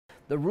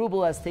the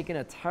ruble has taken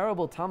a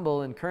terrible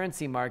tumble in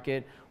currency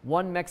market.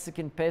 1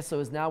 Mexican peso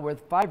is now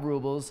worth 5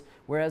 rubles,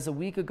 whereas a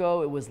week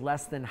ago it was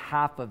less than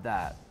half of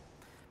that.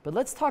 But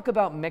let's talk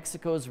about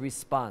Mexico's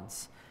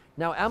response.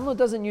 Now, AMLO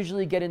doesn't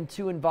usually get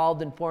too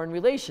involved in foreign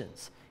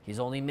relations. He's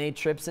only made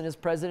trips in his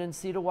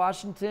presidency to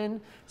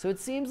Washington, so it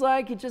seems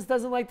like he just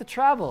doesn't like to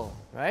travel,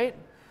 right?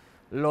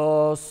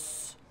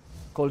 Los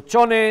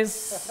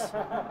colchones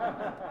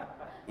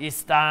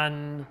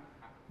están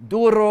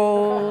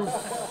duros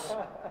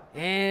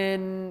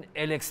en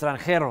el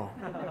extranjero.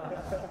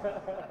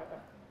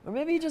 Or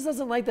maybe he just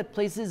doesn't like that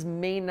places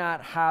may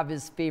not have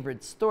his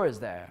favorite stores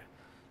there.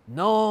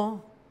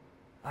 No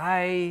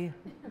hay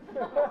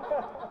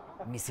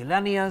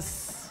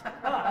misceláneas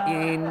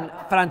en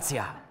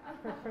Francia.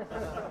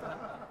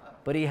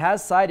 But he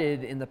has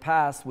sided in the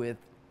past with,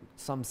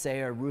 some say,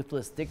 are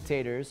ruthless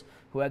dictators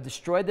who have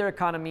destroyed their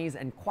economies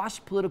and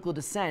quashed political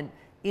dissent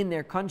in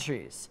their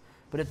countries.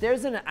 But if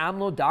there's an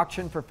AMLO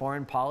doctrine for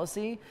foreign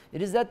policy,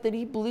 it is that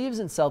he believes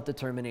in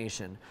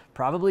self-determination,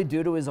 probably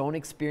due to his own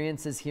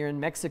experiences here in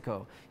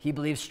Mexico. He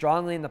believes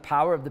strongly in the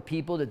power of the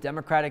people to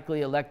democratically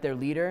elect their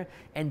leader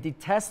and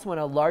detests when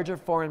a larger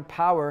foreign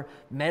power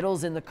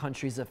meddles in the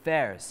country's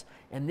affairs.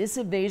 And this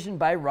invasion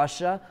by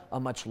Russia, a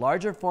much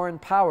larger foreign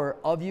power,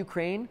 of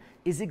Ukraine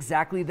is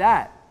exactly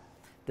that.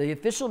 The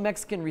official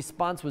Mexican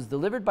response was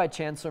delivered by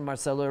Chancellor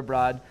Marcelo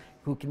Ebrard,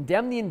 who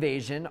condemned the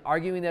invasion,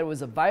 arguing that it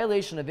was a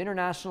violation of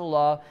international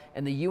law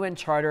and the UN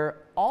Charter,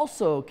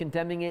 also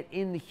condemning it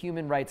in the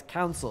Human Rights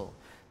Council.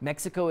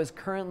 Mexico is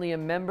currently a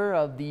member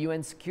of the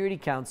UN Security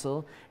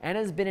Council and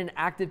has been an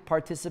active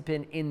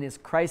participant in this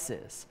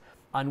crisis.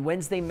 On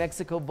Wednesday,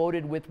 Mexico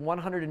voted with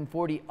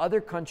 140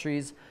 other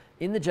countries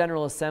in the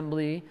General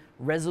Assembly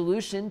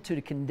resolution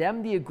to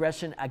condemn the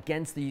aggression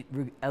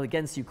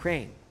against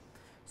Ukraine.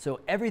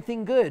 So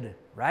everything good,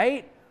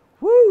 right?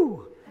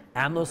 Woo!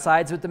 AMLO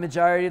sides with the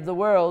majority of the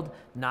world,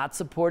 not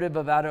supportive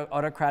of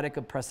autocratic,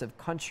 oppressive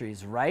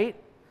countries, right?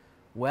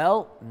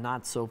 Well,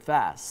 not so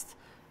fast.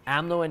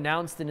 AMLO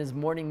announced in his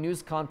morning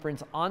news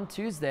conference on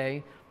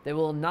Tuesday they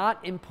will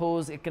not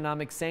impose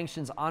economic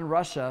sanctions on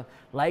Russia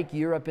like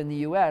Europe and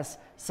the US,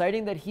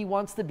 citing that he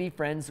wants to be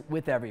friends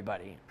with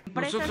everybody.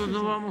 Nosotros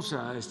no vamos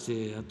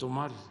a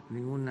tomar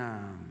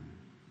ninguna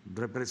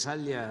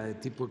represalia de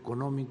tipo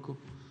económico,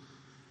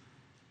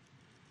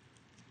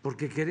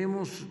 porque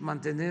queremos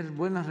mantener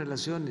buenas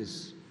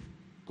relaciones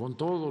con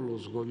todos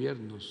los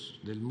gobiernos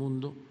del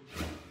mundo.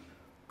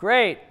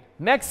 Great.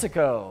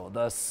 Mexico,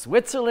 the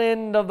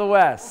Switzerland of the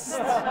West.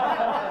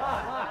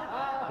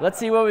 Let's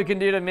see what we can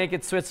do to make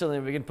it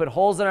Switzerland. We can put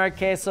holes in our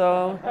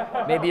queso.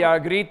 Maybe our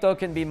grito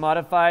can be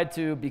modified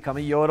to become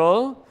a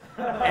yodel.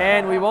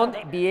 And we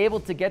won't be able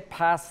to get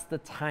past the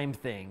time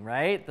thing,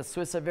 right? The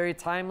Swiss are very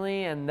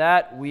timely, and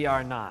that we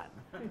are not.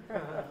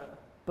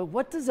 But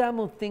what does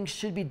AMLO think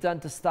should be done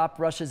to stop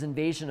Russia's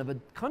invasion of a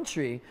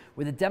country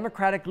with a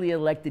democratically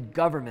elected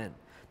government?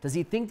 Does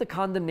he think the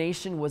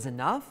condemnation was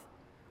enough?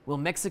 Will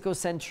Mexico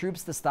send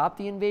troops to stop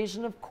the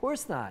invasion? Of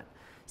course not.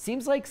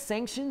 Seems like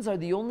sanctions are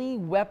the only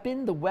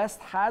weapon the West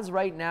has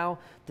right now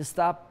to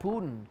stop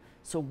Putin.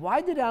 So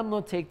why did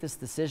AMLO take this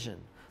decision?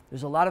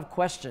 There's a lot of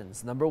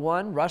questions. Number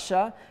one,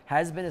 Russia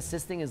has been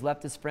assisting his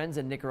leftist friends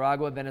in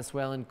Nicaragua,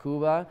 Venezuela, and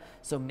Cuba,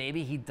 so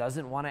maybe he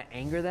doesn't want to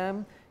anger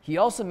them. He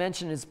also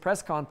mentioned in his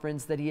press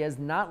conference that he has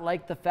not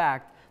liked the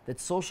fact that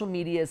social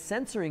media is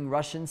censoring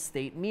Russian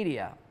state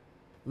media.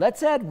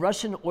 Let's add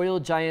Russian oil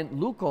giant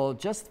Lukoil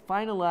just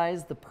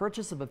finalized the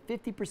purchase of a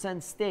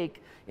 50%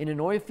 stake in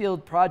an oil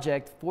field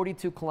project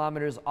 42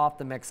 kilometers off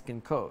the Mexican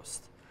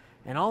coast.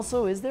 And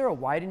also, is there a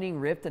widening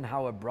rift in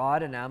how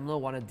abroad and AMLO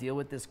want to deal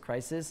with this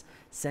crisis,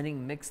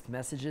 sending mixed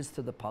messages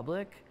to the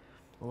public?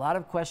 A lot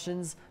of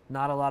questions,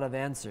 not a lot of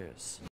answers.